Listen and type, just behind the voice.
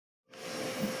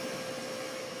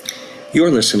You're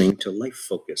listening to Life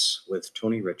Focus with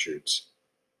Tony Richards.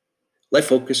 Life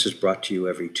Focus is brought to you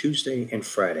every Tuesday and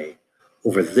Friday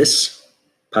over this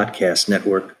podcast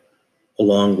network,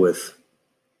 along with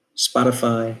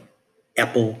Spotify,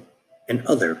 Apple, and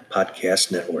other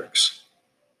podcast networks.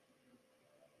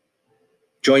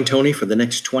 Join Tony for the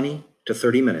next 20 to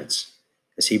 30 minutes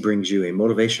as he brings you a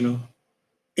motivational,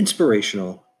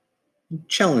 inspirational, and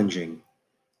challenging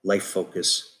life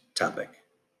focus topic.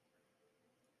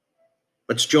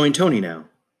 Let's join Tony now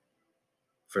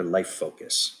for Life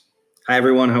Focus. Hi,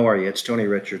 everyone. How are you? It's Tony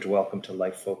Richards. Welcome to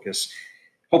Life Focus.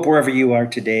 Hope wherever you are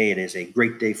today, it is a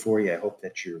great day for you. I hope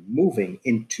that you're moving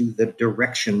into the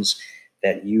directions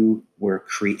that you were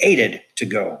created to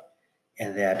go,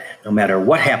 and that no matter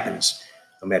what happens,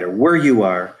 no matter where you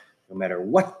are, no matter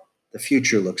what the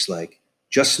future looks like,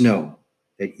 just know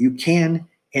that you can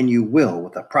and you will,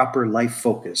 with a proper life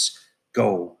focus,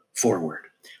 go forward.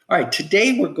 All right,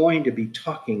 today we're going to be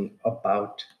talking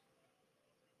about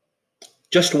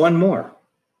just one more.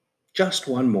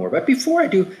 But before I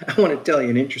do, I want to tell you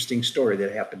an interesting story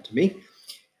that happened to me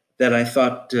that I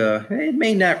thought it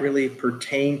may not really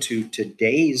pertain to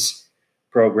today's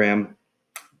program,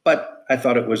 but I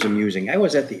thought it was amusing. I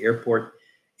was at the airport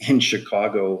in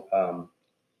Chicago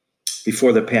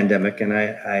before the pandemic, and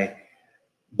I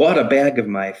bought a bag of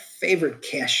my favorite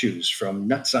cashews from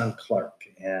Nuts on Clark.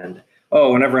 And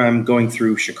whenever I'm going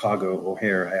through Chicago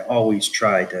O'Hare, I always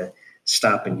try to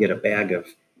stop and get a bag of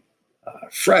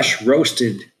fresh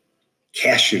roasted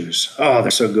cashews. Oh,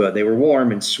 they're so good. They were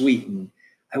warm and sweet, and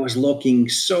I was looking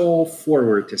so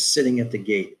forward to sitting at the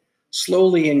gate,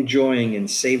 slowly enjoying and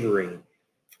savoring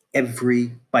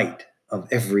every bite of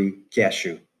every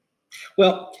cashew.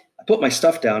 Well, I put my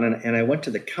stuff down and I went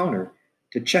to the counter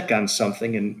to check on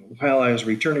something, and while I was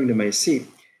returning to my seat,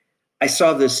 I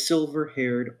saw this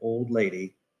silver-haired old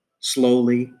lady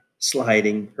slowly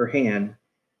sliding her hand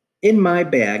in my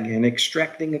bag and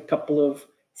extracting a couple of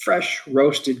fresh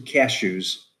roasted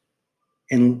cashews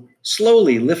and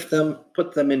slowly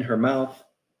put them in her mouth,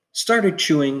 started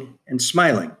chewing and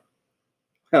smiling.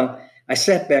 Well, I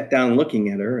sat back down looking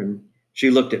at her, and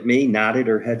she looked at me, nodded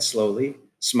her head slowly,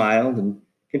 smiled, and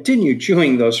continued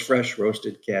chewing those fresh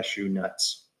roasted cashew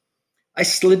nuts. I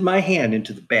slid my hand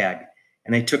into the bag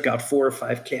and I took out 4 or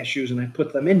 5 cashews and I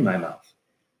put them in my mouth.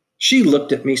 She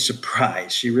looked at me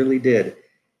surprised, she really did.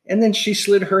 And then she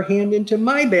slid her hand into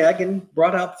my bag and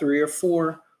brought out 3 or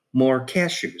 4 more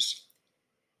cashews.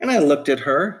 And I looked at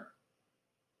her,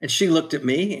 and she looked at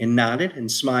me and nodded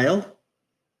and smiled.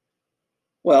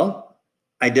 Well,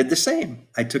 I did the same.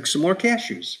 I took some more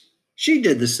cashews. She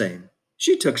did the same.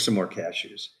 She took some more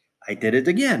cashews. I did it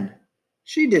again.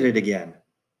 She did it again.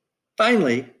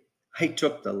 Finally, I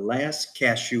took the last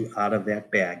cashew out of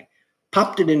that bag,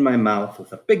 popped it in my mouth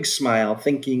with a big smile,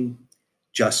 thinking,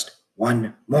 just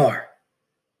one more.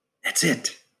 That's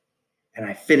it. And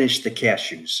I finished the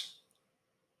cashews.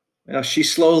 Well, she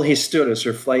slowly stood as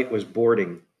her flight was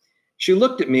boarding. She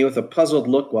looked at me with a puzzled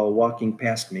look while walking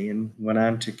past me and went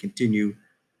on to continue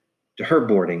to her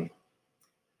boarding.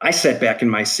 I sat back in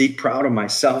my seat, proud of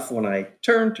myself, when I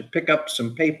turned to pick up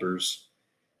some papers.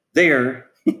 There,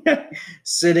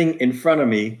 sitting in front of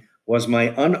me, was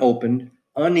my unopened,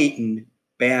 uneaten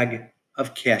bag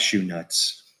of cashew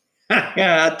nuts.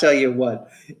 I'll tell you what,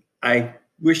 I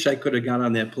wish I could have gone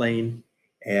on that plane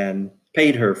and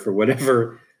paid her for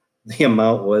whatever the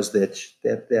amount was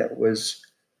that was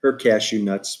her cashew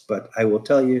nuts. But I will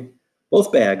tell you,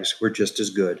 both bags were just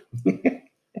as good.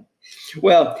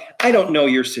 Well, I don't know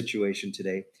your situation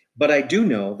today, but I do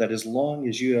know that as long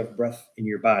as you have breath in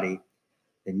your body,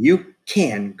 then you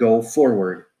can go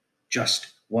forward just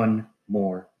one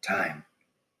more time.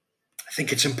 I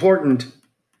think it's important.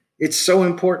 It's so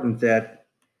important that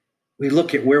we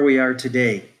look at where we are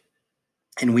today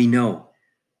and we know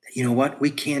that, you know what, we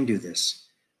can do this.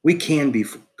 We can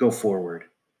go forward.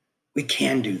 We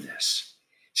can do this.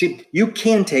 See, you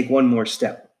can take one more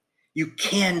step. You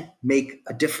can make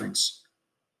a difference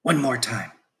one more time.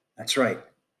 That's right.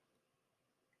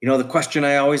 You know, the question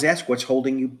I always ask, what's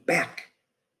holding you back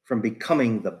from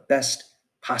becoming the best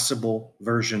possible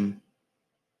version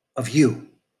of you?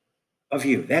 Of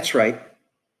you. That's right.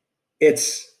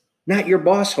 It's not your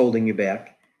boss holding you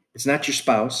back. It's not your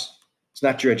spouse. It's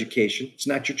not your education. It's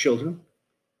not your children.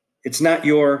 It's not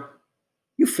you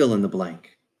fill in the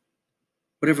blank.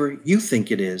 Whatever you think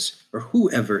it is, or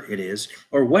whoever it is,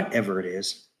 or whatever it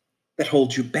is that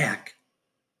holds you back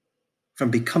from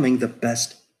becoming the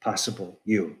best possible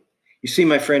you. You see,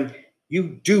 my friend,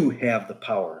 you do have the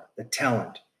power, the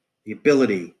talent, the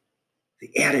ability,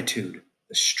 the attitude,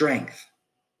 the strength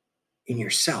in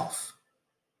yourself.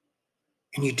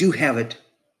 and you do have it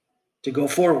to go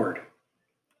forward.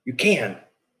 You can.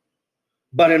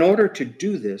 But in order to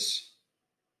do this,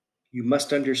 you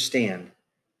must understand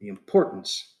the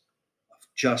importance of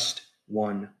just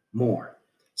one more.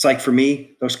 It's like for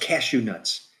me, those cashew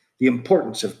nuts, the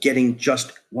importance of getting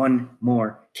just one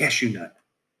more cashew nut,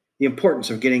 the importance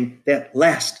of getting that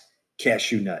last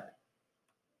cashew nut.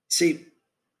 See,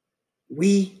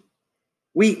 we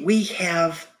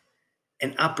have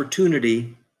an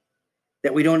opportunity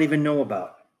that we don't even know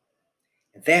about.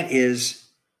 And that is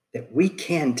that we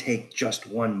can take just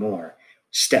one more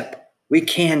step. We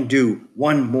can do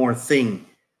one more thing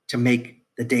to make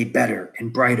the day better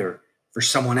and brighter for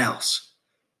someone else.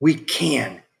 We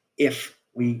can if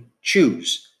we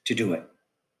choose to do it.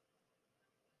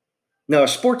 Now, a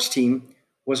sports team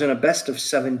was in a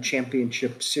best-of-7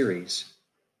 championship series,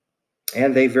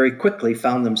 and they very quickly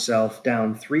found themselves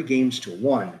down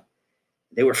 3-1.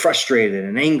 They were frustrated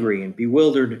and angry and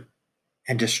bewildered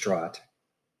and distraught.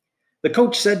 The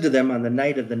coach said to them on the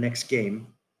night of the next game,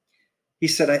 he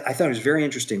said, I thought it was very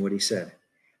interesting what he said.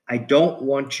 I don't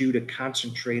want you to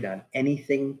concentrate on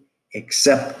anything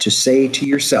except to say to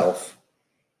yourself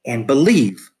and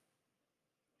believe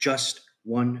just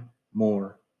one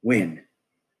more win.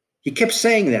 He kept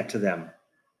saying that to them,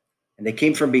 and they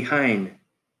came from behind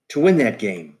to win that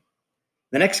game.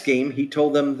 The next game, he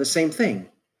told them the same thing,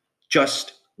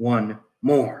 just one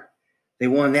more. They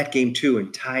won that game too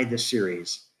and tied the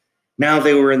series. Now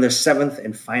they were in the 7th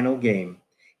and final game,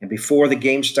 and before the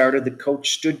game started, the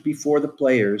coach stood before the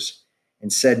players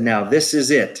and said, now this is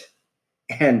it.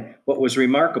 And what was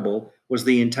remarkable was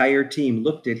the entire team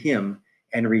looked at him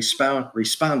and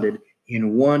responded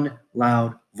in one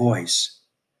loud voice,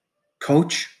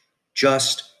 Coach,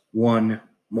 just one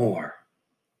more.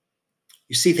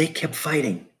 You see, they kept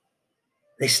fighting.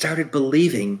 They started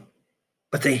believing,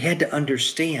 but they had to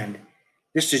understand,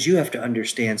 just as you have to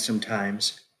understand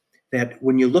sometimes, that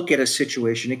when you look at a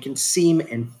situation, it can seem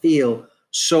and feel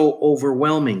so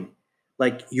overwhelming,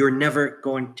 like you're never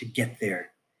going to get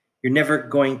there. You're never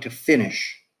going to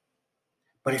finish.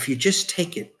 But if you just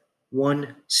take it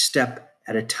one step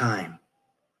at a time,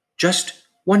 just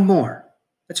one more,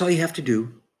 that's all you have to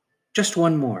do, just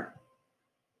one more.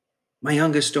 My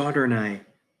youngest daughter and I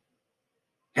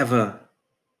have a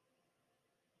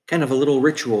kind of a little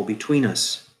ritual between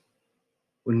us.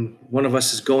 When one of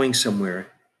us is going somewhere,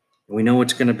 and we know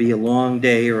it's going to be a long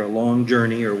day or a long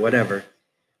journey or whatever,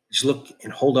 just look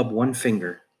and hold up one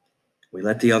finger. We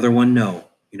let the other one know,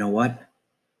 you know what?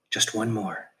 Just one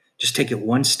more. Just take it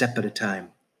one step at a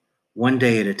time, one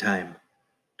day at a time.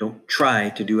 Don't try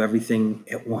to do everything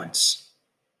at once.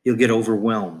 You'll get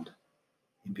overwhelmed.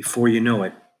 And before you know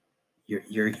it,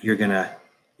 you're gonna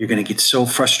get so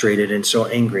frustrated and so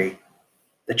angry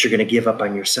that you're gonna give up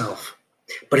on yourself.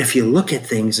 But if you look at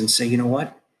things and say, you know what?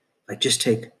 If I just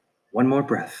take one more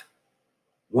breath,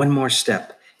 one more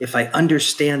step, if I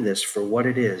understand this for what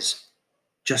it is,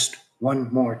 just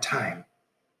one more time,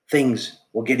 things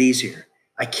will get easier.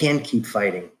 I can keep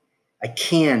fighting. I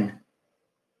can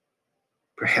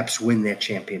perhaps win that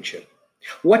championship.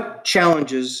 What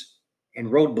challenges and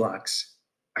roadblocks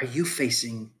are you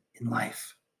facing in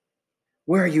life?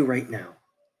 Where are you right now?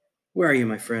 Where are you,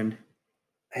 my friend?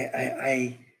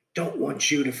 I don't want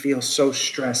you to feel so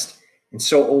stressed and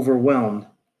so overwhelmed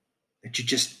that you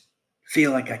just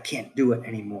feel like I can't do it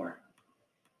anymore.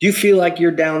 Do you feel like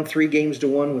you're down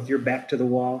 3-1 with your back to the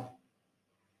wall?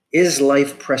 Is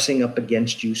life pressing up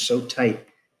against you so tight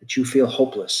that you feel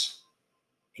hopeless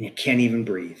and you can't even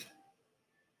breathe?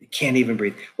 You can't even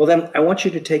breathe. Well, then I want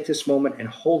you to take this moment and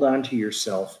hold on to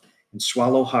yourself and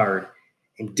swallow hard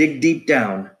and dig deep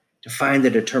down to find the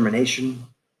determination,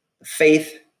 the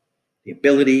faith, the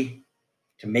ability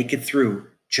to make it through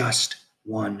just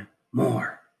one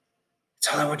more.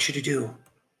 That's all I want you to do.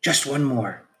 Just one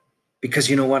more. Because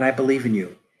you know what? I believe in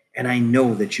you. And I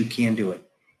know that you can do it.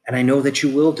 And I know that you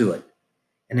will do it.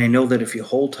 And I know that if you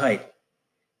hold tight,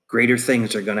 greater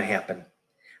things are going to happen.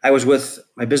 I was with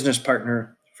my business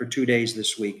partner for 2 days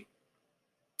this week.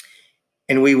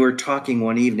 And we were talking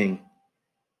one evening.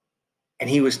 And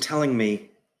he was telling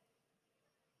me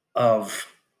of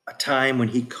a time when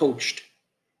he coached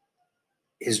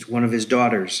one of his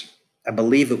daughters. I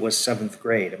believe it was 7th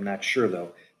grade. I'm not sure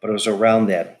though, but it was around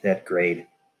that grade.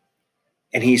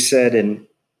 And he said, and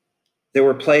there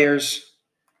were players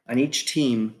on each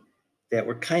team that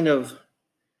were kind of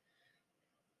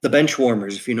the bench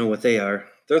warmers, if you know what they are.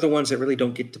 They're the ones that really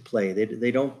don't get to play.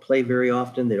 They don't play very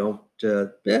often. They don't.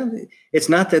 It's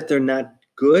not that they're not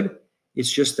good.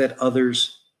 It's just that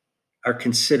others are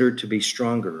considered to be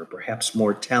stronger or perhaps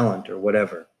more talent or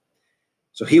whatever.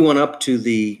 So he went up to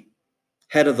the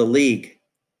head of the league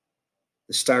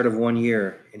the start of one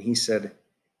year, and he said,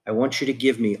 I want you to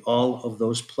give me all of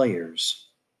those players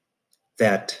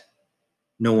that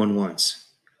no one wants.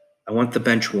 I want the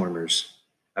bench warmers.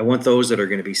 I want those that are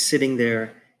going to be sitting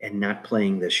there and not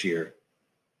playing this year.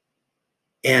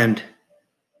 And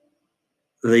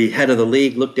the head of the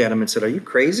league looked at him and said, are you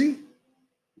crazy?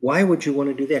 Why would you want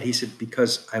to do that? He said,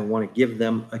 because I want to give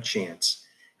them a chance.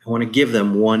 I want to give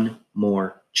them one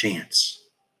more chance.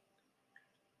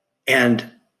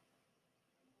 And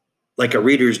like a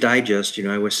Reader's Digest,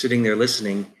 I was sitting there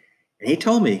listening, and he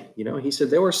told me, he said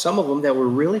there were some of them that were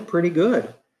really pretty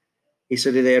good. He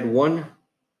said they had one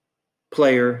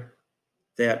player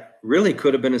that really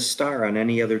could have been a star on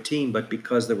any other team, but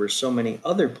because there were so many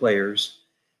other players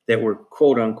that were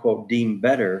quote unquote deemed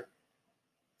better,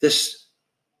 this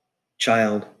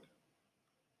child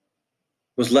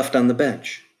was left on the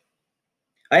bench.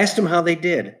 I asked him how they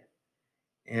did,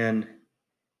 and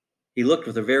he looked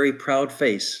with a very proud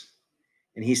face,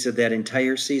 and he said that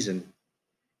entire season,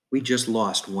 we just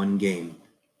lost one game.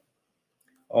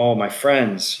 Oh, my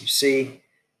friends, you see,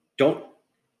 don't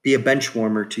be a bench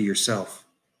warmer to yourself.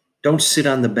 Don't sit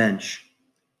on the bench.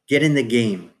 Get in the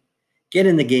game. Get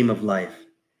in the game of life.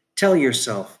 Tell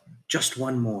yourself, just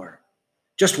one more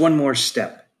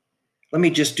step. Let me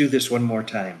just do this one more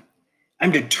time.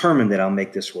 I'm determined that I'll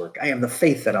make this work. I have the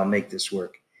faith that I'll make this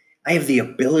work. I have the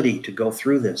ability to go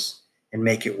through this and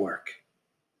make it work.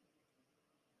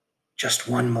 Just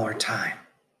one more time.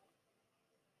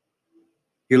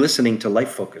 You're listening to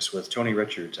Life Focus with Tony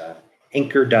Richards on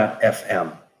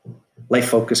Anchor.fm. Life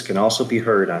Focus can also be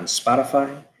heard on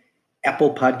Spotify,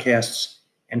 Apple Podcasts,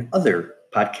 and other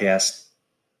podcast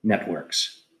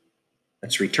networks.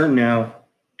 Let's return now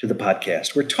to the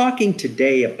podcast. We're talking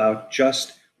today about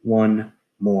just one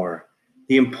more.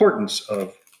 The importance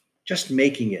of just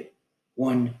making it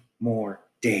one more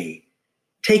day.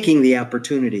 Taking the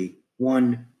opportunity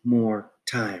one more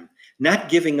time. Not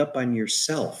giving up on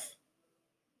yourself.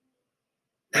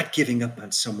 Not giving up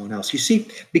on someone else. You see,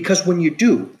 because when you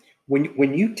do,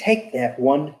 when you take that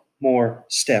one more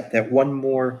step, that one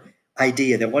more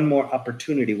idea, that one more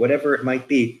opportunity, whatever it might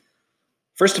be,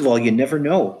 first of all, you never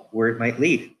know where it might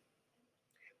lead.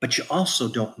 But you also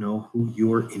don't know who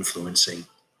you're influencing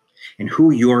and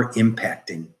who you're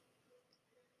impacting.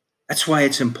 That's why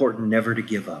it's important never to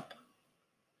give up.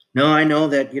 No, I know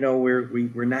that,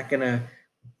 we're not going to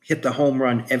hit the home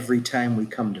run every time we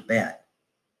come to bat.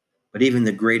 But even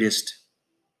the greatest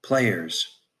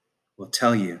players will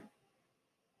tell you,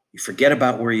 you forget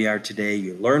about where you are today,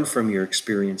 you learn from your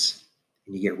experience,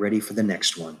 and you get ready for the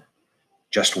next one.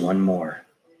 Just one more.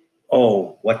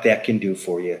 Oh, what that can do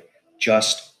for you.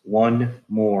 Just one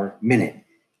more minute.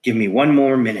 Give me one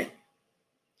more minute,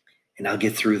 and I'll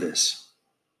get through this.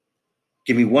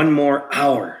 Give me one more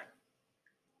hour,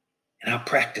 and I'll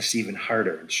practice even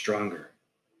harder and stronger.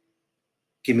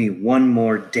 Give me one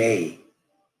more day.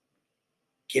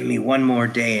 Give me one more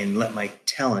day and let my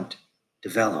talent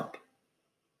develop.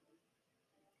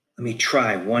 Let me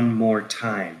try one more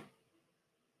time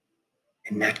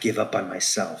and not give up on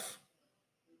myself.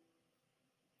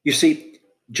 You see,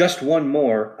 just one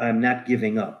more, I'm not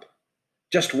giving up.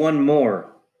 Just one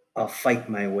more, I'll fight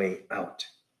my way out.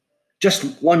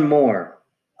 Just one more,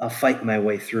 I'll fight my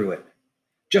way through it.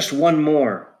 Just one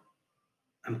more,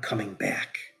 I'm coming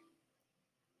back.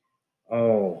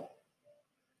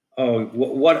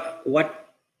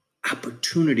 What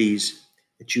opportunities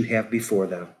that you have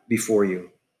before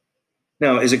you.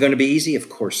 Now, is it going to be easy? Of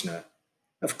course not.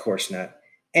 Of course not.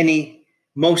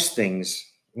 Most things,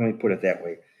 let me put it that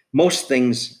way, most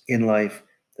things in life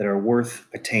that are worth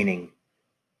attaining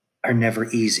are never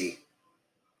easy.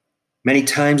 Many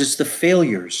times it's the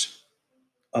failures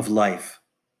of life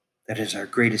that is our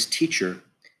greatest teacher,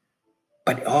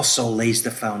 but also lays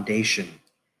the foundation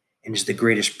and is the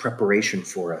greatest preparation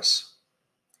for us.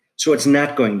 So it's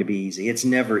not going to be easy. It's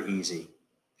never easy.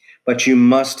 But you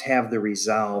must have the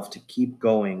resolve to keep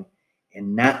going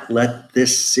and not let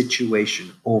this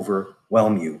situation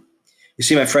overwhelm you. You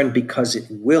see, my friend, because it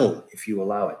will if you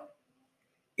allow it.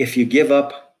 If you give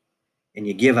up and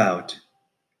you give out,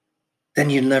 then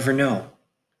you never know.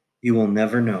 You will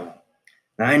never know.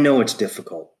 Now, I know it's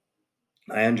difficult.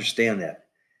 I understand that.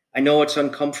 I know it's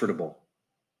uncomfortable.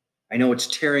 I know it's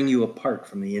tearing you apart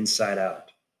from the inside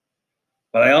out.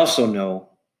 But I also know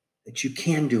that you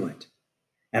can do it.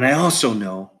 And I also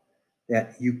know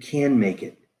that you can make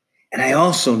it. And I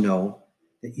also know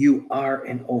that you are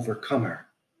an overcomer.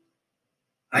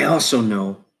 I also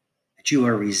know that you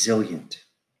are resilient.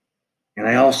 And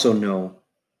I also know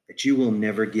that you will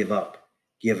never give up,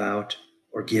 give out,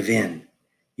 or give in.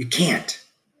 You can't.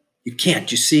 You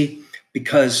can't, you see,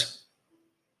 because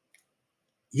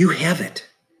you have it.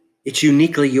 It's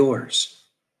uniquely yours.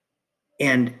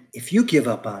 And if you give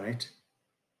up on it,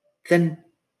 then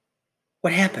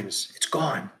what happens? It's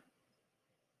gone.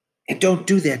 And don't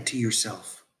do that to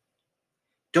yourself.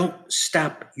 Don't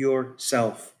stop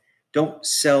yourself. Don't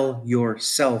sell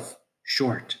yourself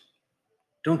short.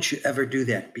 Don't you ever do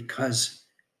that, because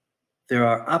there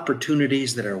are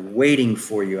opportunities that are waiting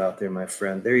for you out there, my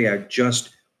friend. They are just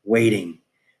waiting.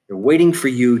 They're waiting for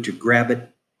you to grab it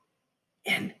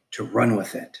and to run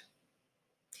with it.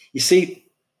 You see,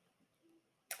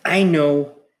 I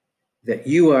know that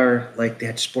you are like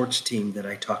that sports team that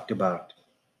I talked about.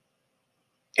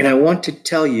 And I want to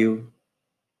tell you,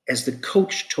 as the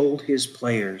coach told his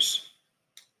players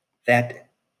that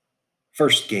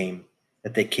first game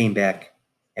that they came back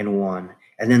and won,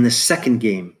 and then the second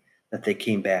game that they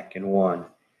came back and won.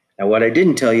 Now, what I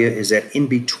didn't tell you is that in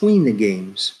between the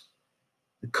games,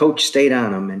 the coach stayed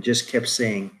on them and just kept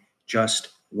saying, just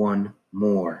one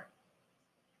more.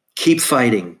 Keep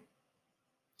fighting.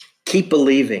 Keep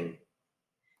believing.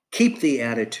 Keep the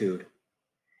attitude.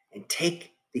 And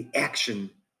take the action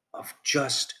of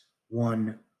just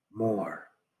one more.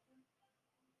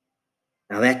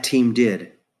 Now, that team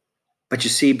did. But you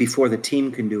see, before the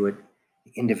team can do it,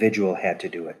 the individual had to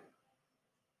do it.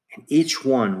 And each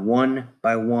one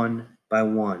by one,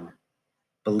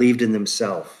 believed in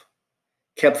themselves,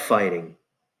 kept fighting,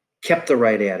 kept the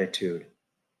right attitude,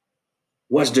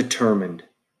 was determined,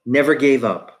 never gave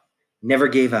up, never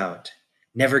gave out,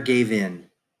 never gave in.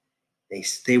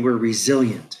 They were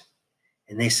resilient.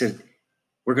 And they said,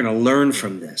 we're going to learn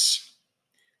from this.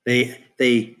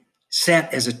 They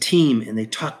sat as a team and they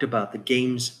talked about the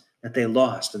games that they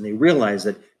lost. And they realized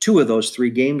that 2 of those 3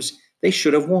 games they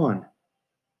should have won.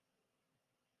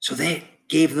 So they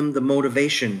gave them the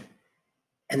motivation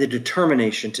and the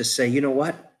determination to say, you know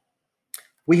what?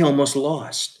 We almost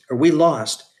lost, or we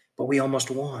lost, but we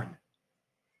almost won.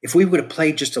 If we would have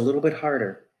played just a little bit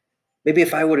harder, maybe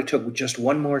if I would have took just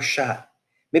one more shot,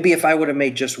 maybe if I would have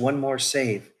made just one more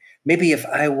save, maybe if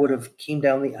I would have came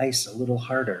down the ice a little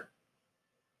harder,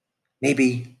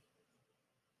 maybe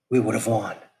we would have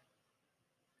won.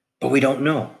 But we don't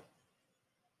know.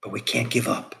 But we can't give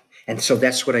up. And so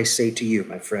that's what I say to you,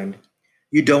 my friend.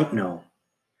 You don't know.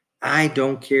 I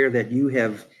don't care that you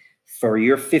have, for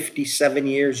your 57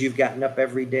 years, you've gotten up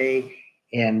every day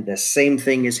and the same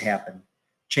thing has happened.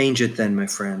 Change it then, my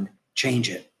friend.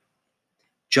 Change it.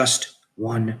 Just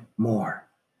one more.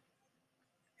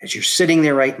 As you're sitting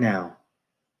there right now,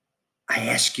 I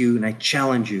ask you and I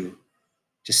challenge you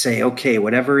to say, okay,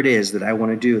 whatever it is that I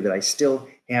want to do that I still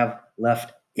have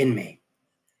left in me,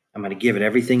 I'm going to give it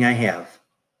everything I have.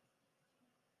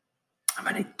 I'm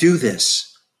going to do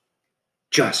this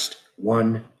just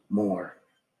one more.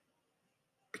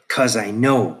 Because I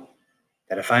know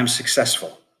that if I'm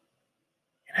successful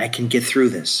and I can get through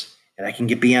this and I can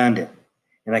get beyond it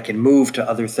and I can move to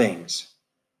other things,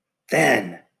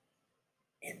 then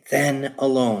and then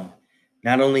alone,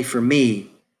 not only for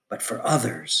me, but for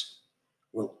others,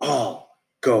 we'll all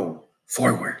go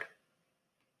forward.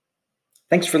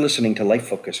 Thanks for listening to Life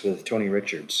Focus with Tony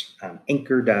Richards on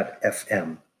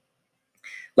Anchor.fm.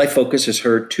 Life Focus is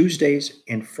heard Tuesdays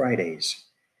and Fridays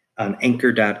on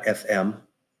Anchor.fm,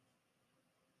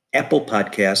 Apple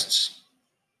Podcasts,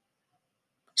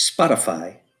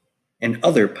 Spotify, and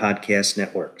other podcast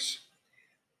networks.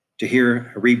 To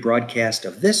hear a rebroadcast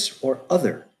of this or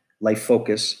other Life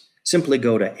Focus, simply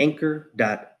go to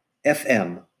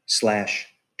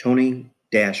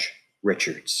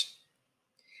anchor.fm/Tony-Richards.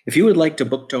 If you would like to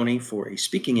book Tony for a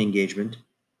speaking engagement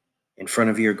in front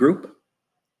of your group,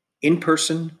 in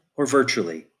person or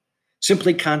virtually,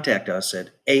 simply contact us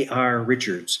at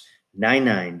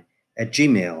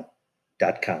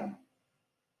arrichards99@gmail.com.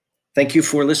 Thank you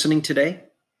for listening today.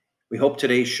 We hope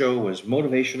today's show was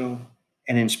motivational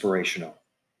and inspirational,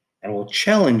 and will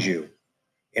challenge you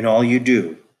in all you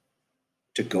do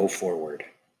to go forward.